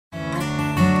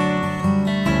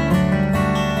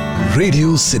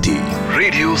Radio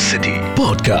city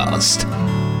podcast.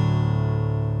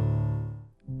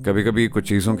 कभी कभी कुछ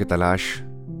चीजों की तलाश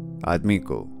आदमी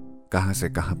को कहां से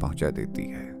कहां पहुंचा देती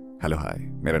है। हेलो हाय,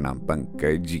 मेरा नाम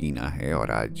पंकज जीना है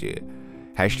और आज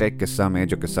हैशटैग किस्सा में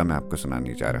जो किस्सा मैं आपको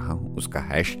सुनाने जा रहा हूं उसका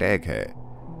हैशटैग है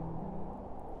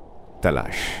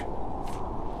तलाश।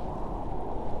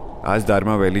 आज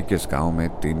दारमा वैली के इस गांव में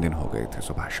 3 दिन हो गए थे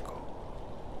सुभाष को।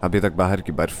 अभी तक बाहर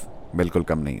की बर्फ बिल्कुल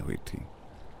कम नहीं हुई थी।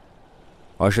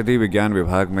 औषधि विज्ञान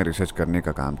विभाग में रिसर्च करने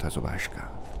का काम था सुभाष का।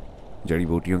 जड़ी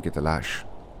बूटियों की तलाश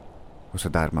उसे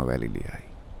दारमा वैली ले आई।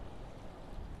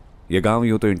 यह गांव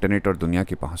यूं तो इंटरनेट और दुनिया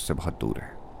की पहुंच से बहुत दूर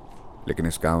है, लेकिन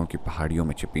इस गांव की पहाड़ियों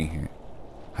में छिपी हैं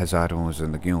हजारों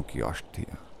जिंदगियों की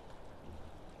औषधियां।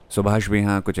 सुभाष भी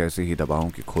यहाँ कुछ ऐसी ही दवाओं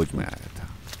की खोज में आया था,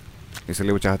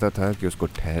 इसलिए वो चाहता था कि उसको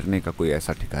ठहरने का कोई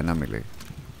ऐसा ठिकाना मिले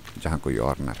जहां कोई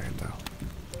और न रहता हो।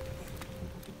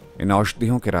 इन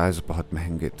औषधियों के राज बहुत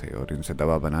महंगे थे और इनसे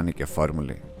दवा बनाने के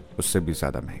फॉर्मूले उससे भी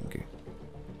ज्यादा महंगे।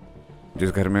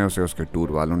 जिस घर में उसे उसके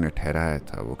टूर वालों ने ठहराया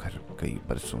था वो घर कई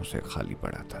बरसों से खाली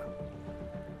पड़ा था।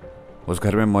 उस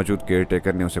घर में मौजूद केयर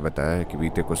टेकर ने उसे बताया कि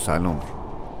बीते कुछ सालों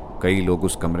में कई लोग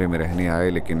उस कमरे में रहने आए,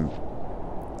 लेकिन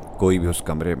कोई भी उस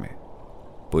कमरे में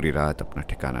पूरी रात अपना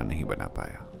ठिकाना नहीं बना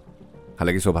पाया।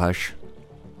 हालांकि सुभाष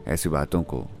ऐसी बातों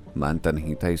को मानता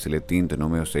नहीं था, इसलिए 3 दिनों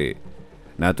में उसे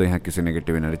ना तो यहाँ किसी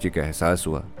नेगेटिव एनर्जी का एहसास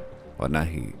हुआ और ना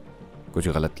ही कुछ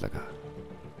गलत लगा।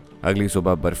 अगली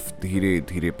सुबह बर्फ धीरे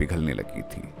धीरे पिघलने लगी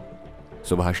थी।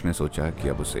 सुभाष ने सोचा कि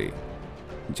अब उसे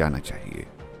जाना चाहिए।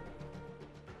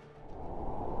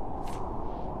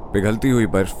 पिघलती हुई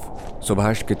बर्फ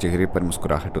सुभाष के चेहरे पर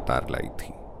मुस्कुराहट उतार लाई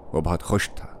थी। वो बहुत खुश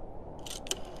था।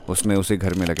 उसने उसी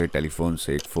घर में लगे टेलीफोन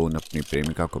से एक फोन अपनी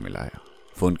प्रेमिका को मिलाया।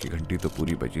 फोन की घंटी तो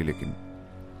पूरी बजी, लेकिन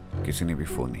किसी ने भी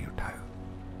फोन नहीं उठाया।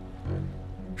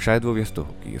 शायद वो व्यस्त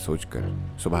होगी, ये सोचकर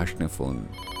सुभाष ने फोन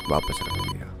वापस रख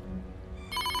दिया।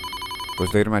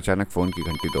 कुछ देर में अचानक फोन की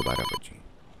घंटी दोबारा बजी।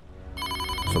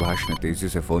 सुभाष ने तेजी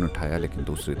से फोन उठाया, लेकिन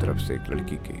दूसरी तरफ से एक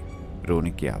लड़की के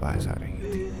रोने की आवाज आ रही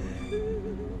थी।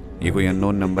 ये कोई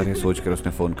अननोन नंबर है सोचकर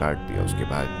उसने फोन काट दिया। उसके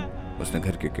बाद उसने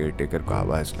घर के केयर टेकर को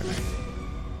आवाज लगाई।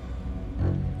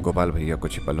 गोपाल भैया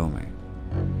कुछ ही पलों में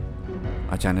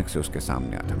अचानक से उसके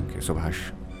सामने आ धमके।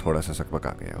 सुभाष थोड़ा सा सकबका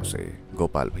गया। उसे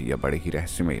गोपाल भैया बड़े ही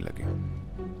रहस्यमयी लगे।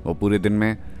 वो पूरे दिन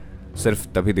में सिर्फ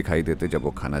तभी दिखाई देते जब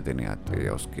वो खाना देने आते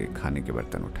या उसके खाने के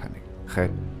बर्तन उठाने। खैर,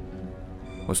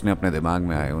 उसने अपने दिमाग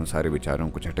में आए उन सारे विचारों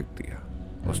को झटक दिया।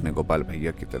 उसने गोपाल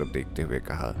भैया की तरफ देखते हुए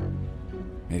कहा,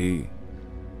 मेरी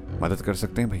मदद कर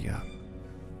सकते हैं भैया?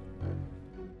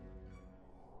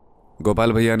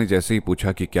 गोपाल भैया ने जैसे ही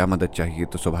पूछा कि क्या मदद चाहिए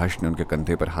तो सुभाष ने उनके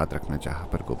कंधे पर हाथ रखना चाहा,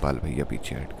 पर गोपाल भैया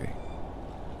पीछे हट गए।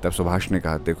 तब सुभाष ने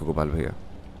कहा, देखो गोपाल भैया,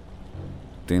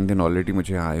 3 दिन ऑलरेडी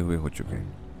मुझे आए हुए हो चुके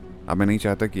हैं। अब मैं नहीं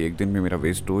चाहता कि एक दिन में मेरा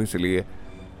वेस्ट हो, इसलिए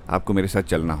आपको मेरे साथ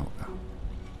चलना होगा।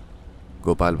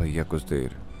 गोपाल भैया कुछ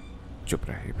देर चुप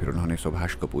रहे। फिर उन्होंने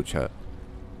सुभाष को पूछा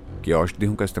कि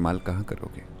औषधियों का इस्तेमाल कहाँ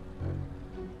करोगे?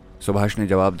 सुभाष ने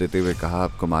जवाब देते हुए कहा,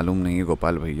 आपको मालूम नहीं है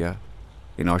गोपाल भैया,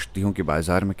 इन औषधियों की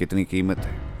बाजार में कितनी कीमत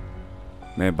है।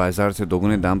 मैं बाजार से 2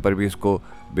 गुने दाम पर भी इसको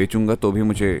बेचूंगा तो भी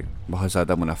मुझे बहुत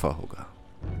ज़्यादा मुनाफा होगा।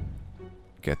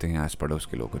 कहते हैं आस पड़ोस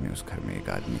के लोगों ने उस घर में एक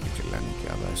आदमी के चिल्लाने की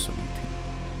आवाज़ सुनी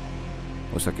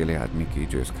थी। उस अकेले आदमी की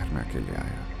जो इस घर में अकेले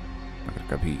आया मगर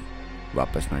कभी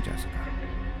वापस ना जा सका।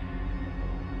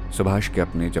 सुभाष के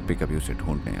अपने जब भी कभी उसे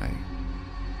ढूंढने आए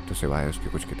तो सिवाय उसकी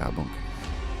कुछ किताबों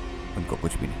के उनको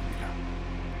कुछ भी नहीं मिला।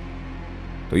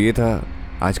 तो ये था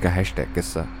आज का हैशटैग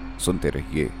किस्सा। सुनते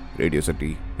रहिए रेडियो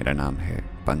सिटी। मेरा नाम है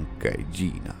पंकज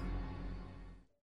जीना।